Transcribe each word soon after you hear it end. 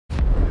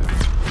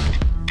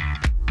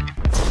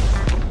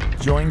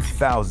Join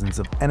thousands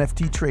of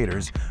NFT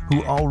traders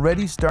who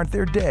already start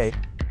their day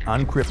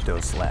on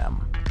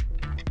CryptoSlam.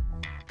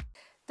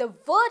 The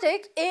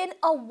verdict in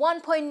a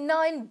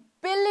 $1.9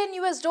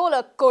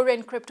 billion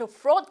Korean crypto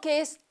fraud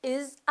case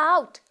is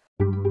out.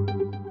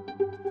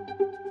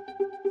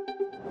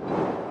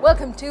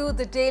 Welcome to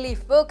the Daily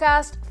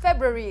Forkast,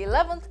 February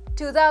 11th,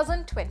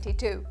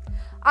 2022.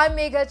 I'm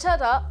Megha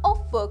Chadha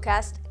of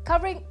Forkast,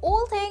 covering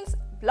all things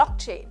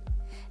blockchain.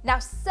 Now,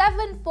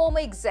 7 former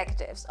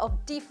executives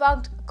of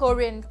defunct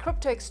Korean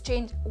crypto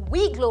exchange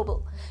We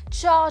Global,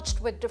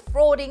 charged with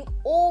defrauding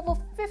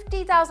over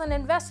 50,000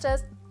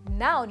 investors,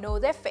 now know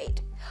their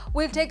fate.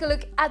 We'll take a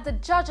look at the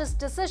judge's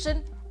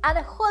decision and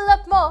a whole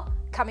lot more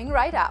coming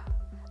right up.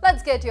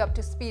 Let's get you up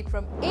to speed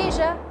from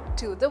Asia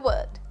to the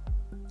world.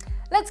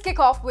 Let's kick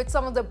off with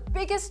some of the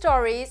biggest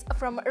stories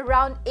from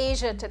around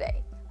Asia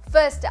today.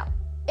 First up,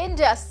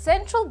 India's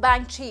central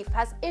bank chief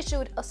has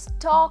issued a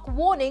stark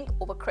warning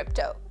over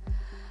crypto.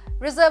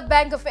 Reserve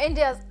Bank of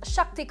India's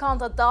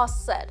Shaktikanta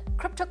Das said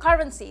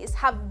cryptocurrencies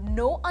have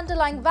no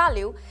underlying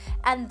value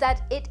and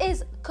that it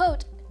is,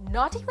 quote,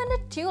 not even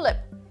a tulip.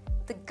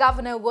 The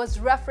governor was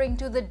referring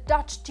to the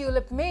Dutch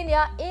tulip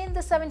mania in the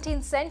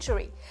 17th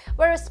century,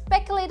 where a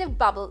speculative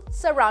bubble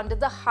surrounded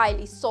the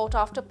highly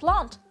sought-after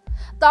plant.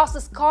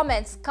 Das's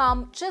comments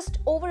come just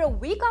over a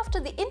week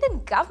after the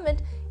Indian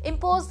government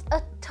imposed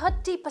a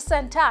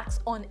 30% tax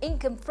on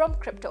income from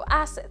crypto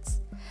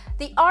assets.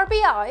 The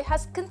RBI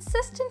has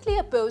consistently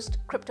opposed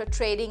crypto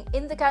trading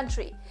in the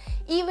country,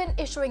 even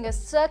issuing a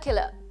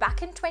circular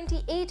back in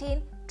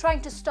 2018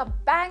 trying to stop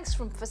banks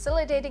from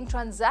facilitating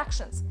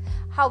transactions.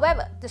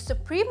 However, the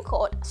Supreme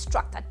Court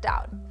struck that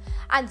down.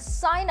 And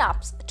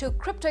sign-ups to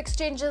crypto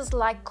exchanges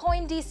like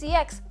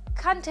CoinDesk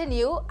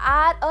continue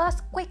at a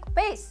quick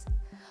pace.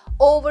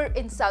 Over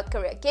in South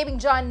Korea, gaming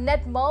giant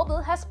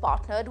Netmarble has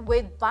partnered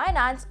with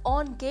Binance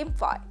on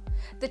GameFi.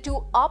 The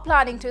two are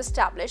planning to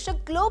establish a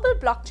global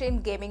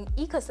blockchain gaming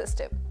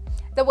ecosystem.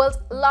 The world's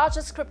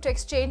largest crypto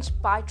exchange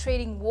by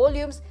trading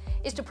volumes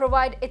is to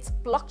provide its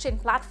blockchain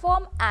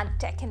platform and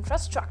tech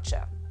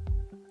infrastructure,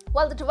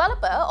 while the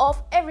developer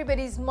of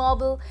Everybody's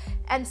Marble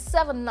and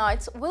Seven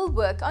Nights will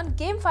work on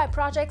GameFi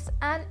projects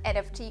and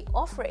NFT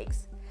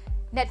offerings.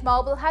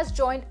 Netmarble has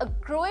joined a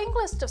growing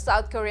list of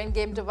South Korean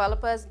game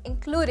developers,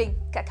 including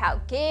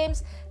Kakao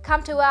Games,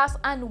 Come To Us,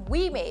 and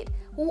WeMade,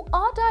 who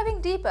are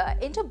diving deeper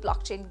into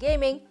blockchain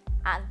gaming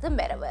and the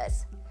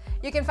metaverse.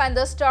 You can find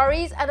those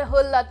stories and a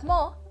whole lot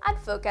more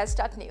at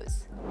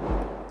Forkast.news.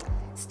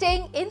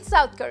 Staying in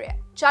South Korea,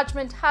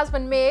 judgment has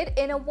been made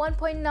in a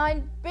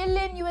 $1.9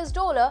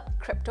 billion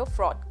crypto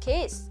fraud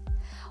case.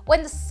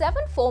 When the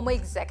 7 former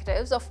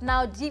executives of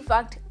now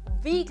defunct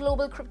We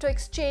Global crypto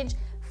exchange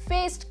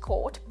faced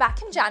court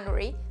back in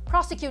January,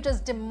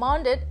 prosecutors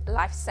demanded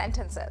life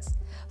sentences.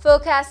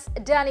 Forkast's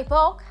Danny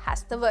Park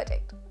has the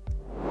verdict.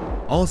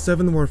 All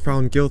 7 were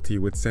found guilty,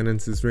 with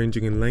sentences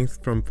ranging in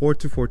length from 4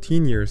 to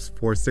 14 years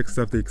for 6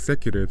 of the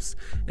executives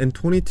and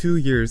 22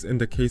 years in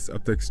the case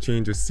of the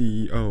exchange's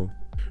CEO.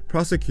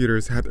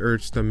 Prosecutors had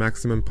urged a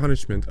maximum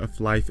punishment of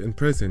life in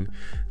prison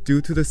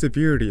due to the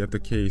severity of the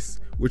case,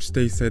 which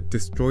they said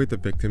destroyed the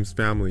victims'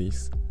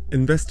 families.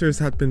 Investors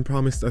had been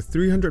promised a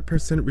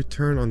 300%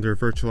 return on their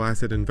virtual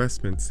asset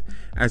investments,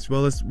 as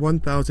well as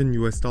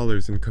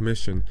 $1,000 in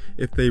commission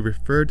if they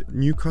referred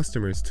new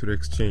customers to the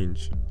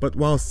exchange. But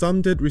while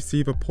some did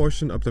receive a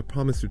portion of the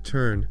promised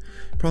return,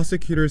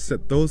 prosecutors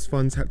said those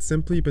funds had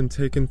simply been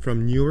taken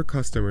from newer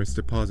customers'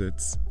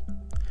 deposits.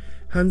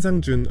 Han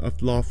Sang-jun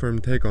of law firm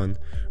Daegon,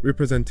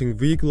 representing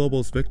We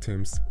Global's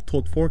victims,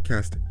 told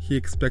Forkast he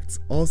expects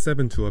all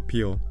 7 to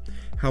appeal.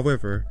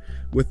 However,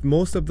 with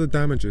most of the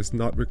damages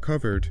not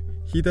recovered,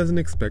 he doesn't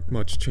expect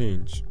much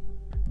change.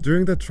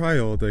 During the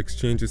trial, the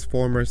exchange's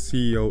former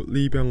CEO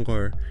Lee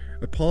Byung-gul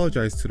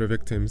apologized to the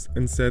victims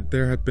and said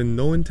there had been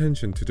no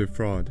intention to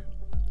defraud.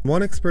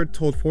 One expert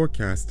told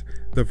Forkast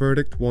the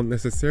verdict won't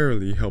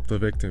necessarily help the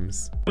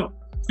victims.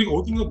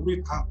 어딘가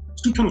우리 다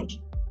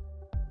숨겨놓죠.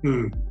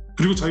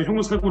 그리고 자기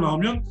형을 살고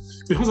나오면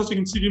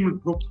형사적인 책임을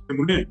물었기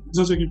때문에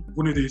민사적인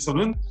부분에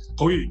대해서는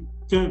거의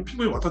그냥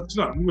피부에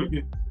와닿지가 않는 거예요.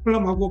 이게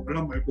흘람하고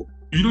말람 말고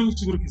이런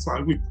식으로 계속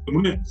알고 있기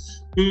때문에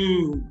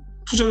그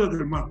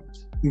투자자들만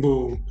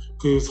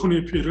그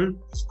선의 피해를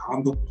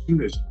당한다고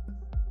보시면 되죠.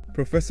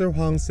 Professor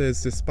Hwang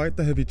says despite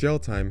the heavy jail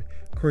time,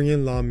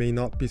 Korean law may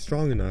not be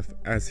strong enough,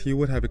 as he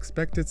would have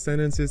expected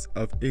sentences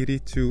of 80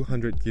 to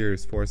 100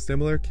 years for a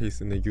similar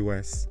case in the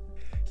US.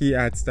 He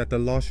adds that the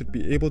law should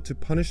be able to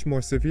punish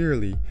more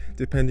severely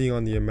depending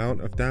on the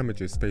amount of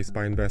damages faced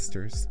by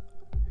investors.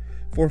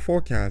 For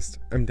Forkast,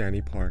 I'm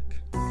Danny Park.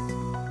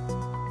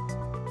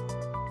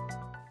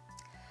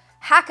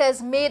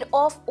 Hackers made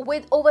off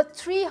with over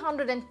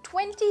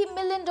 $320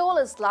 million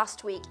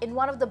last week in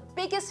one of the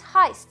biggest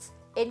heists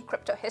in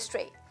crypto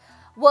history.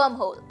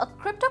 Wormhole, a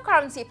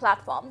cryptocurrency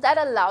platform that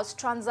allows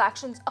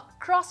transactions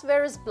across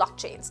various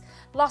blockchains,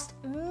 lost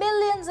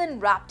millions in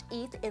wrapped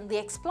ETH in the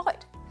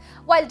exploit.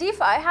 While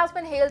DeFi has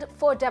been hailed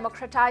for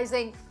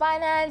democratizing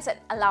finance and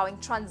allowing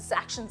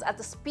transactions at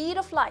the speed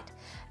of light,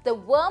 the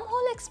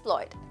wormhole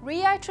exploit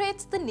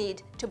reiterates the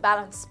need to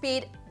balance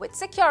speed with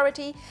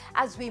security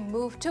as we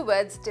move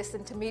towards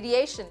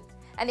disintermediation.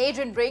 And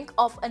Adrian Brink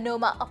of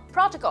Anoma, a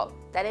protocol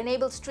that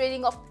enables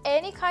trading of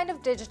any kind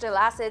of digital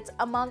assets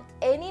among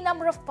any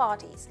number of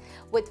parties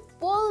with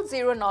full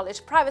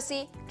zero-knowledge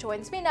privacy,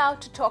 joins me now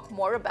to talk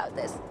more about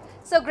this.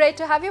 So great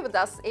to have you with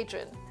us,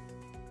 Adrian.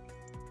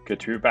 Good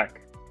to be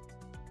back.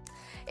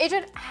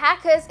 Adrian,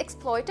 hackers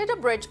exploited a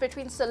bridge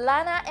between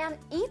Solana and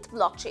ETH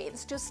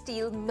blockchains to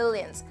steal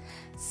millions.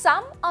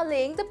 Some are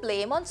laying the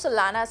blame on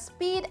Solana's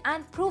speed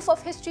and proof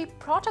of history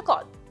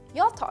protocol.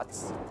 Your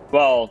thoughts?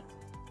 Well,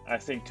 I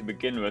think to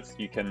begin with,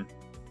 you can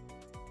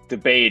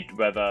debate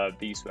whether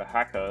these were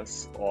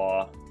hackers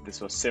or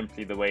this was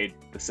simply the way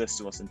the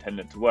system was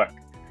intended to work,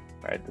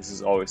 right? This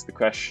is always the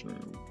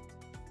question.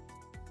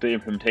 The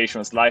implementation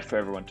was live for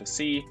everyone to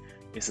see.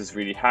 Is this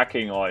really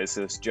hacking, or is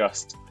this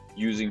just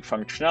using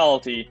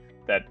functionality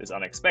that is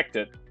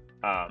unexpected,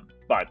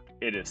 but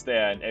it is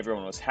there and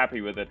everyone was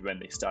happy with it when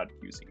they started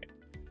using it?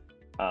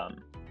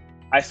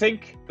 I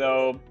think,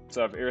 though,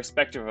 sort of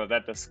irrespective of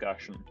that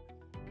discussion,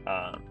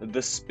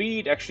 the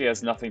speed actually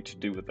has nothing to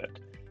do with it.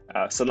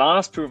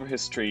 Solana's proof of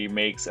history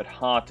makes it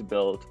hard to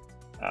build,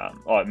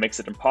 or it makes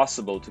it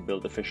impossible to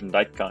build efficient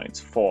light clients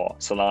for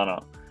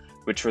Solana,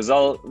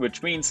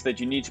 which means that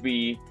you need to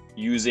be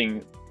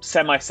using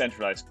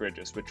semi-centralized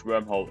bridges, which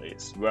Wormhole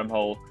is.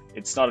 Wormhole,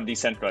 it's not a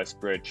decentralized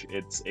bridge,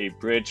 it's a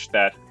bridge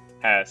that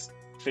has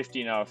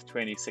 15 out of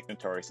 20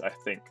 signatories, I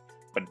think.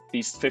 But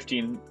these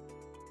 15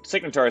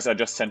 signatories are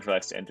just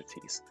centralized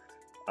entities.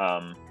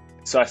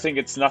 So I think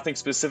it's nothing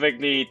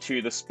specifically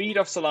to the speed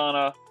of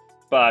Solana,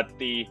 but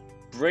the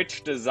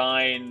bridge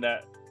design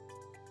that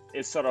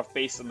is sort of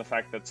based on the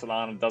fact that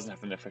Solana doesn't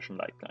have an efficient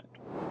light client.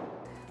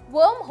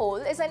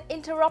 Wormhole is an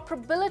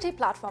interoperability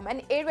platform,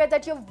 an area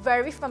that you're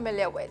very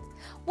familiar with.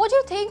 What do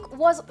you think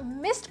was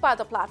missed by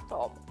the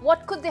platform?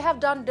 What could they have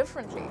done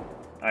differently?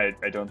 I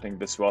don't think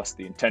this was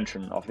the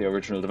intention of the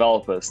original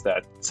developers,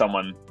 that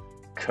someone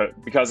could,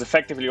 because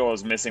effectively what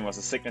was missing was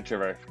a signature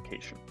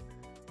verification.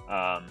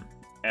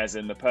 As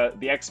in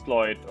the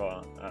exploit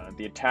or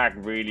the attack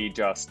really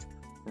just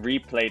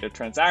replayed a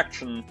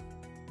transaction,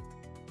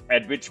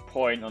 at which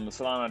point on the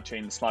Solana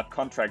chain, the smart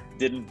contract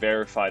didn't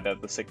verify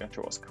that the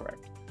signature was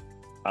correct.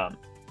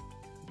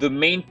 The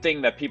main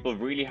thing that people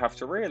really have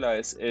to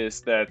realize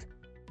is that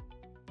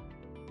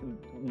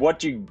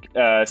what you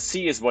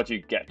see is what you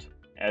get.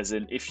 As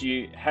in, if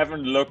you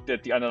haven't looked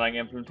at the underlying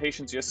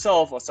implementations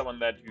yourself, or someone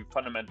that you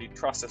fundamentally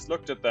trust has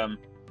looked at them,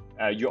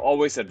 you're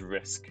always at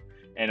risk.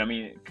 And I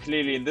mean,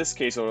 clearly in this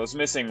case, what was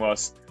missing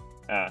was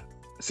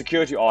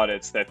security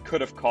audits that could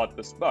have caught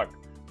this bug.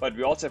 But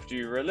we also have to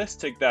be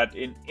realistic that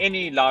in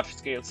any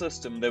large-scale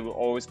system, there will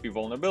always be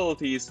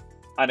vulnerabilities,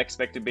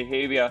 unexpected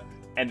behavior,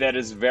 and that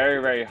is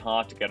very, very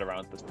hard to get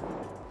around this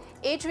problem.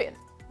 Adrian,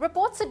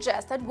 reports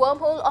suggest that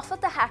Wormhole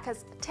offered the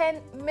hackers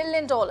 $10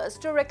 million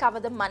to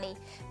recover the money,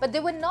 but they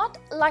were not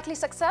likely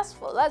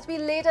successful, as we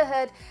later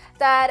heard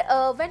that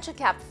a venture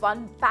cap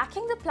fund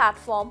backing the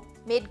platform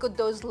made good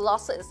those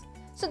losses.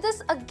 So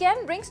this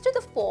again brings to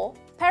the fore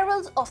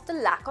perils of the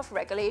lack of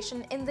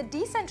regulation in the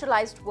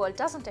decentralized world,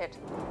 doesn't it?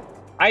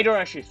 I don't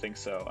actually think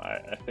so.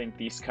 I think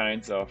these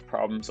kinds of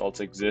problems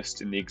also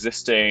exist in the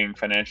existing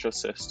financial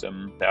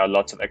system. There are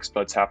lots of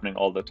exploits happening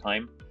all the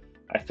time.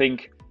 I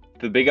think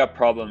the bigger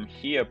problem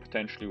here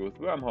potentially with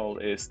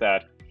Wormhole is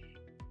that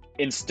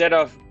instead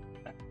of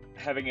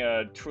having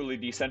a truly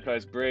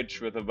decentralized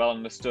bridge with a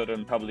well-understood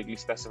and publicly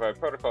specified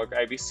protocol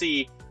like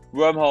IBC,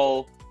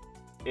 Wormhole,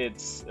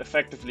 it's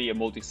effectively a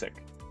multi-sig,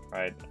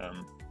 right?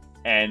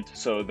 And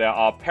so there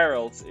are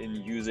perils in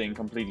using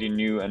completely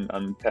new and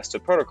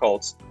untested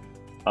protocols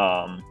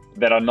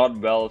that are not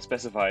well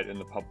specified in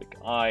the public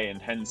eye,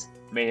 and hence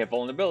may have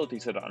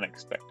vulnerabilities that are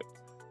unexpected.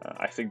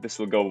 I think this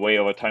will go away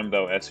over time,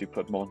 though, as we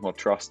put more and more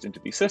trust into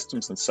these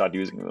systems and start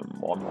using them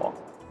more and more.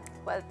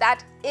 Well,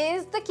 that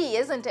is the key,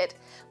 isn't it?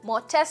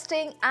 More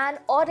testing and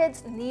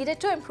audits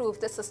needed to improve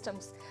the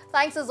systems.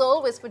 Thanks as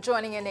always for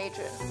joining in,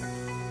 Adrian.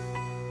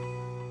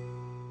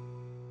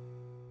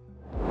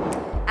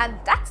 And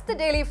that's the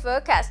Daily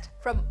Forkast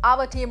from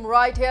our team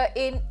right here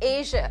in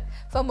Asia.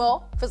 For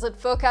more, visit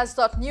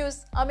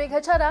forecast.news. I'm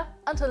Megha Chada.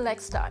 Until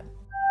next time.